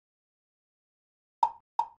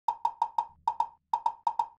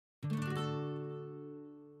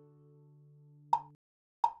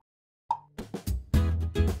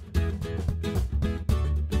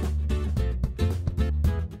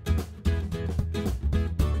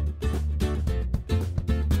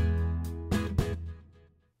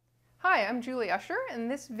Hi, I'm Julie Usher. In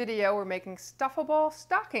this video, we're making stuffable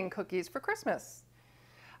stocking cookies for Christmas.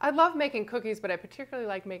 I love making cookies, but I particularly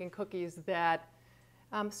like making cookies that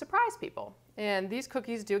surprise people. And these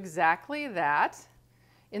cookies do exactly that,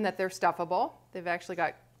 in that they're stuffable. They've actually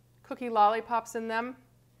got cookie lollipops in them,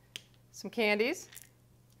 some candies,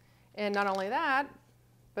 and not only that,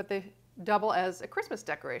 but they double as a Christmas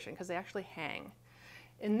decoration because they actually hang.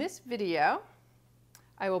 In this video,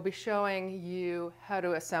 I will be showing you how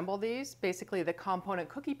to assemble these, basically the component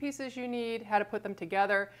cookie pieces you need, how to put them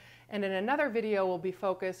together, and in another video we'll be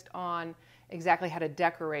focused on exactly how to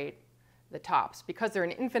decorate the tops. Because there are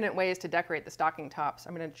infinite ways to decorate the stocking tops,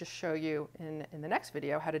 I'm going to just show you in the next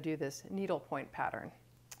video how to do this needlepoint pattern.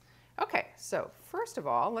 Okay, so first of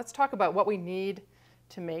all, let's talk about what we need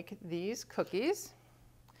to make these cookies.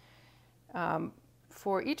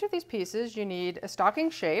 For each of these pieces you need a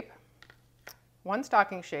stocking shape, one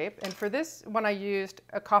stocking shape, and for this one I used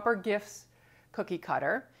a Copper Gifts cookie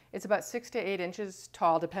cutter. It's about 6 to 8 inches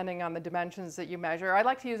tall depending on the dimensions that you measure. I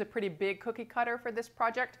like to use a pretty big cookie cutter for this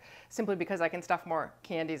project simply because I can stuff more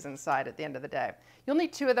candies inside at the end of the day. You'll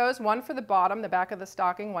need 2 of those, one for the bottom, the back of the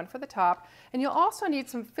stocking, one for the top, and you'll also need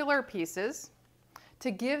some filler pieces to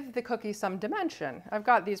give the cookie some dimension. I've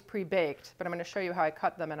got these pre-baked, but I'm going to show you how I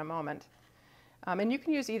cut them in a moment. And you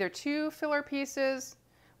can use either 2 filler pieces,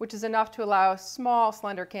 which is enough to allow small,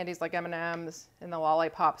 slender candies like M&Ms and the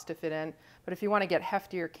lollipops to fit in. But if you want to get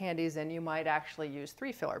heftier candies in, you might actually use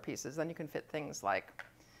 3 filler pieces. Then you can fit things like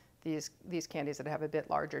these candies that have a bit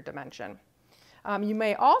larger dimension. You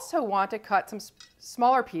may also want to cut some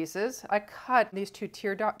smaller pieces. I cut these 2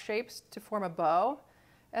 teardrop shapes to form a bow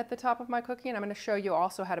at the top of my cookie, and I'm going to show you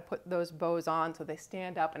also how to put those bows on so they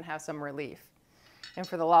stand up and have some relief. And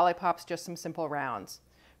for the lollipops, just some simple rounds.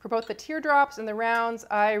 For both the teardrops and the rounds,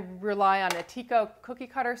 I rely on Atico cookie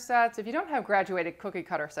cutter sets. If you don't have graduated cookie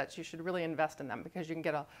cutter sets, you should really invest in them because you can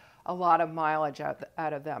get a lot of mileage out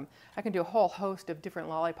of them. I can do a whole host of different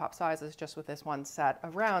lollipop sizes just with this one set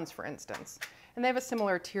of rounds, for instance. And they have a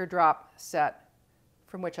similar teardrop set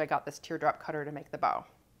from which I got this teardrop cutter to make the bow.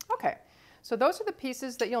 Okay, so those are the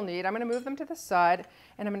pieces that you'll need. I'm going to move them to the side,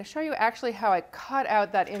 and I'm going to show you actually how I cut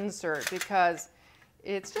out that insert because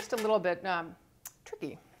it's just a little bit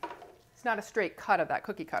tricky. It's not a straight cut of that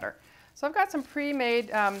cookie cutter. So I've got some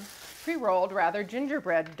pre-made, pre-rolled rather,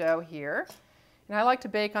 gingerbread dough here. And I like to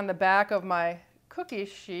bake on the back of my cookie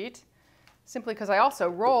sheet simply because I also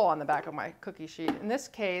roll on the back of my cookie sheet. In this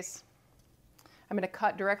case, I'm going to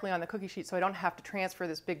cut directly on the cookie sheet so I don't have to transfer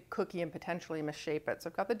this big cookie and potentially misshape it. So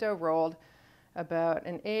I've got the dough rolled about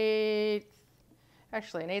an eighth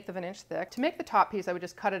of an inch thick. To make the top piece, I would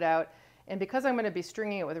just cut it out. And because I'm going to be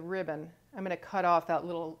stringing it with a ribbon, I'm going to cut off that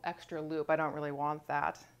little extra loop. I don't really want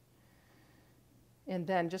that. And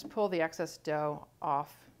then just pull the excess dough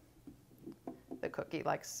off the cookie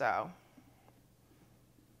like so.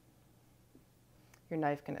 Your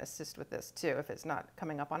knife can assist with this too if it's not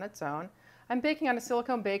coming up on its own. I'm baking on a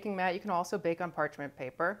silicone baking mat. You can also bake on parchment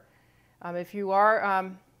paper. If you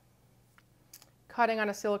are cutting on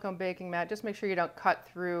a silicone baking mat, just make sure you don't cut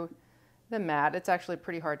through the mat. It's actually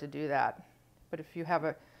pretty hard to do that. But if you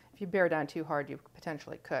bear down too hard, you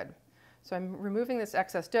potentially could. So I'm removing this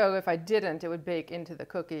excess dough. If I didn't, it would bake into the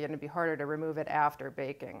cookie and it'd be harder to remove it after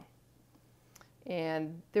baking.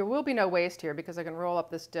 And there will be no waste here because I can roll up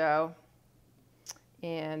this dough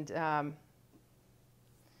and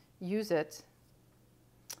use it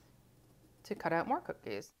to cut out more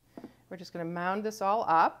cookies. We're just going to mound this all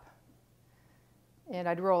up. And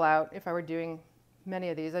I'd roll out, if I were doing many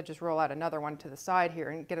of these, I'd just roll out another one to the side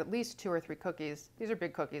here and get at least 2 or 3 cookies. These are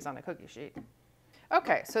big cookies on a cookie sheet.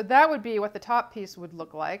 Okay, so that would be what the top piece would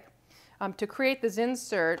look like. To create this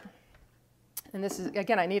insert, and this is,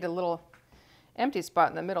 again, I need a little empty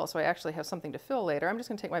spot in the middle so I actually have something to fill later. I'm just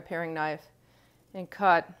going to take my paring knife and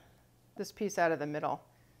cut this piece out of the middle.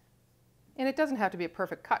 And it doesn't have to be a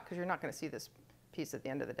perfect cut because you're not going to see this piece at the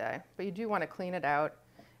end of the day. But you do want to clean it out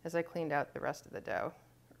as I cleaned out the rest of the dough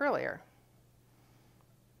earlier.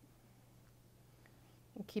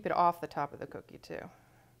 And keep it off the top of the cookie too.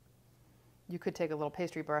 You could take a little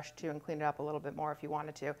pastry brush too and clean it up a little bit more if you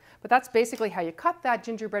wanted to. But that's basically how you cut that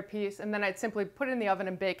gingerbread piece, and then I'd simply put it in the oven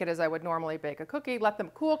and bake it as I would normally bake a cookie, let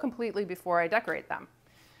them cool completely before I decorate them.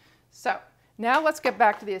 So now let's get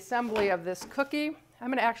back to the assembly of this cookie. I'm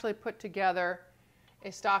going to actually put together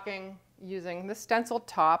a stocking using the stenciled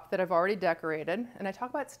top that I've already decorated. And I talk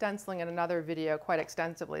about stenciling in another video quite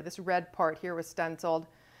extensively. This red part here was stenciled.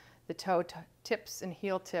 The toe tips and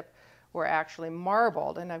heel tip were actually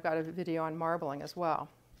marbled, and I've got a video on marbling as well.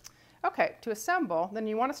 Okay, to assemble, then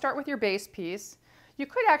you want to start with your base piece. You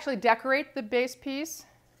could actually decorate the base piece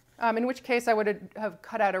in which case I would have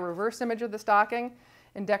cut out a reverse image of the stocking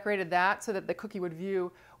and decorated that so that the cookie would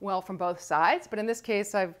view well from both sides. But in this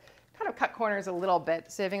case, I've kind of cut corners a little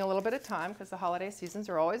bit, saving a little bit of time because the holiday seasons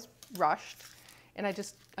are always rushed. And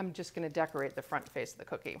I'm just going to decorate the front face of the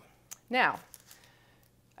cookie. Now,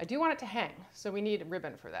 I do want it to hang, so we need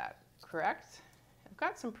ribbon for that, correct? I've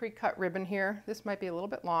got some pre-cut ribbon here. This might be a little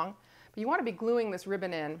bit long, but you want to be gluing this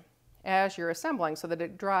ribbon in as you're assembling so that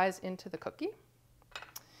it dries into the cookie.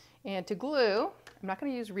 And to glue, I'm not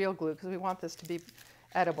going to use real glue because we want this to be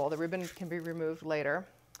edible. The ribbon can be removed later.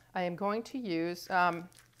 I am going to use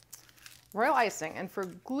royal icing, and for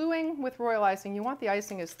gluing with royal icing, you want the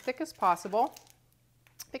icing as thick as possible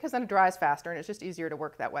because then it dries faster and it's just easier to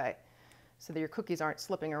work that way so that your cookies aren't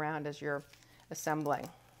slipping around as you're assembling.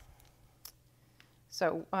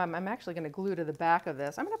 So I'm actually going to glue to the back of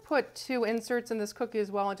this. I'm going to put 2 inserts in this cookie as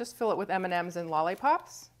well and just fill it with M&Ms and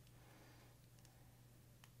lollipops.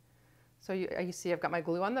 So you see I've got my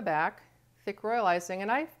glue on the back, thick royal icing, and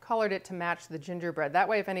I've colored it to match the gingerbread. That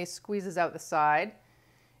way if any squeezes out the side,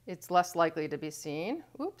 it's less likely to be seen.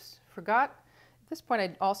 Oops, forgot. At this point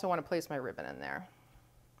I also want to place my ribbon in there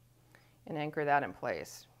and anchor that in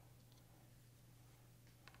place.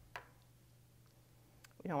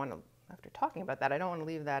 We don't want to, after talking about that, I don't want to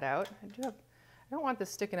leave that out. I don't want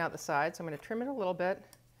this sticking out the side, so I'm going to trim it a little bit.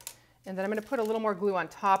 And then I'm going to put a little more glue on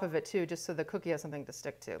top of it too, just so the cookie has something to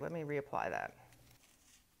stick to. Let me reapply that.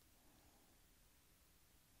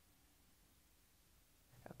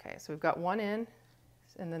 Okay, so we've got one in,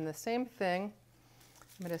 and then the same thing.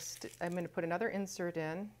 I'm going to put another insert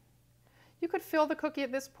in. You could fill the cookie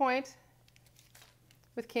at this point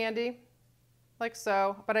with candy, like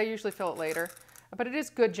so, but I usually fill it later. But it is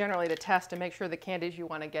good generally to test and make sure the candies you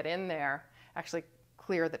want to get in there actually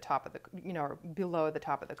clear the top of the, or below the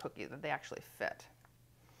top of the cookie, that they actually fit.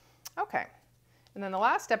 Okay, and then the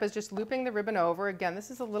last step is just looping the ribbon over. Again,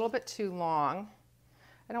 this is a little bit too long.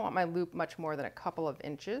 I don't want my loop much more than a couple of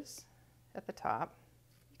inches at the top.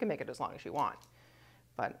 You can make it as long as you want,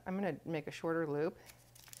 but I'm going to make a shorter loop.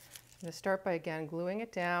 I'm going to start by, again, gluing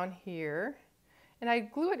it down here. And I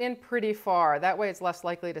glue it in pretty far. That way it's less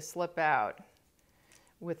likely to slip out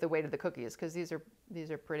with the weight of the cookies, because these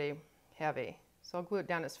are pretty heavy. So I'll glue it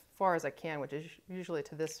down as far as I can, which is usually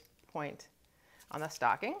to this point on the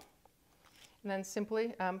stocking. And then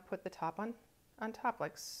simply put the top on top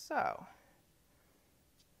like so.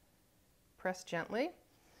 Press gently.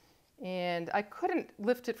 And I couldn't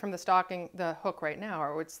lift it from the stocking, the hook right now,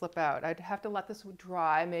 or it would slip out. I'd have to let this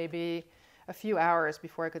dry maybe a few hours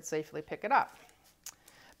before I could safely pick it up.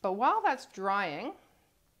 But while that's drying,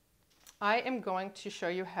 I am going to show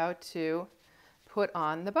you how to put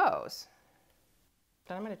on the bows.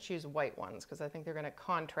 And I'm going to choose white ones because I think they're going to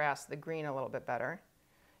contrast the green a little bit better.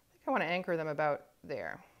 I think I want to anchor them about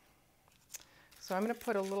there. So I'm going to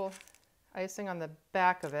put a little icing on the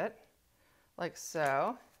back of it, like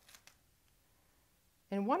so.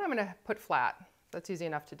 And one I'm going to put flat. That's easy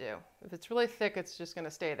enough to do. If it's really thick, it's just going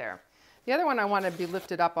to stay there. The other one I want to be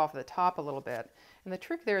lifted up off the top a little bit. And the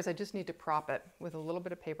trick there is I just need to prop it with a little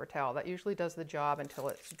bit of paper towel. That usually does the job until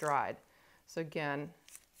it's dried. So again,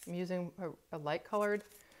 I'm using a light colored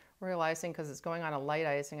royal icing because it's going on a light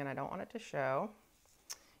icing and I don't want it to show.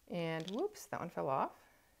 And whoops, that one fell off.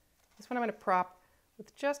 This one I'm going to prop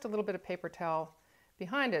with just a little bit of paper towel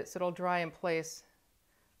behind it so it'll dry in place,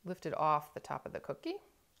 lifted off the top of the cookie.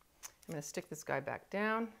 I'm going to stick this guy back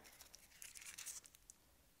down.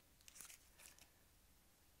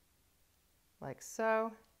 Like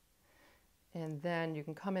so. And then you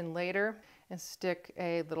can come in later and stick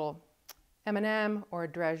a little M&M or a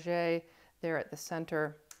dragée there at the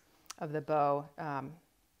center of the bow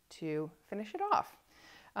to finish it off.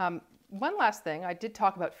 One last thing, I did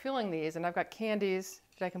talk about filling these, and I've got candies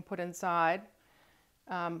that I can put inside,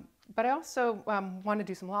 but I also want to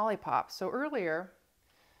do some lollipops. So earlier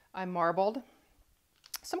I marbled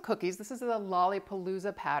some cookies. This is the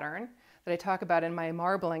Lollipalooza pattern that I talk about in my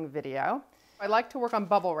marbling video. I like to work on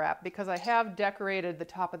bubble wrap because I have decorated the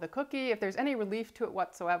top of the cookie. If there's any relief to it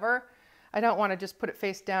whatsoever, I don't want to just put it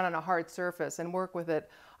face down on a hard surface and work with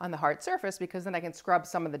it on the hard surface because then I can scrub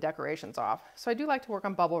some of the decorations off. So I do like to work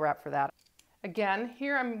on bubble wrap for that. Again,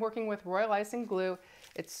 here I'm working with royal icing glue.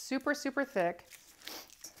 It's super, super thick.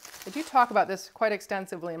 I do talk about this quite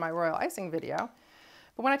extensively in my royal icing video.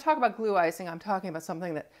 But when I talk about glue icing, I'm talking about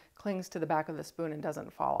something that clings to the back of the spoon and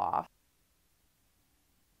doesn't fall off.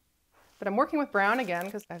 But I'm working with brown again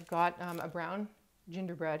because I've got a brown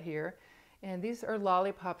gingerbread here. And these are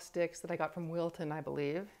lollipop sticks that I got from Wilton, I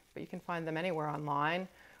believe. But you can find them anywhere online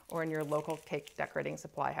or in your local cake decorating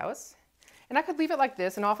supply house. And I could leave it like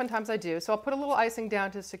this, and oftentimes I do. So I'll put a little icing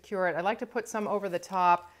down to secure it. I like to put some over the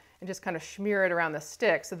top and just kind of smear it around the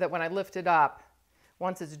stick so that when I lift it up,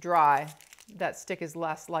 once it's dry, that stick is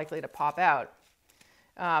less likely to pop out.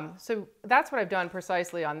 So that's what I've done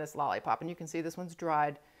precisely on this lollipop. And you can see this one's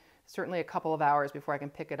dried certainly a couple of hours before I can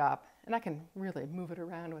pick it up. And I can really move it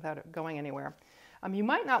around without it going anywhere. You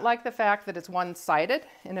might not like the fact that it's one-sided.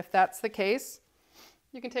 And if that's the case,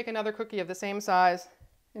 you can take another cookie of the same size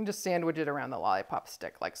and just sandwich it around the lollipop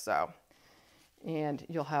stick like so. And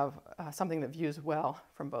you'll have something that views well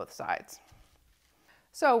from both sides.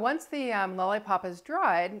 So once the lollipop is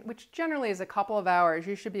dried, which generally is a couple of hours,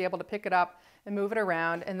 you should be able to pick it up and move it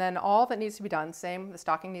around. And then all that needs to be done, the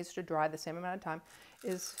stocking needs to dry the same amount of time,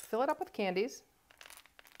 is fill it up with candies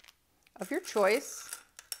of your choice.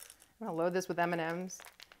 I'm gonna load this with M&Ms,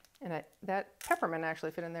 and that peppermint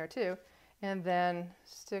actually fit in there too. And then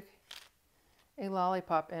stick a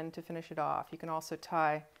lollipop in to finish it off. You can also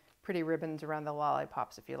tie pretty ribbons around the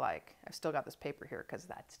lollipops if you like. I've still got this paper here because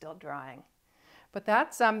that's still drying. But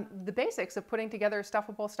that's the basics of putting together a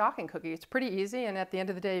stuffable stocking cookie. It's pretty easy, and at the end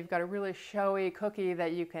of the day, you've got a really showy cookie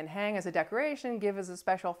that you can hang as a decoration, give as a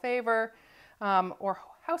special favor, or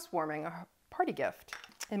housewarming, or party gift.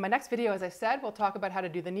 In my next video, as I said, we'll talk about how to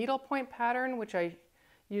do the needlepoint pattern, which I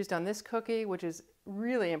used on this cookie, which is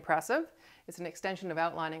really impressive. It's an extension of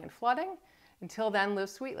outlining and flooding. Until then, live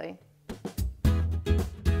sweetly.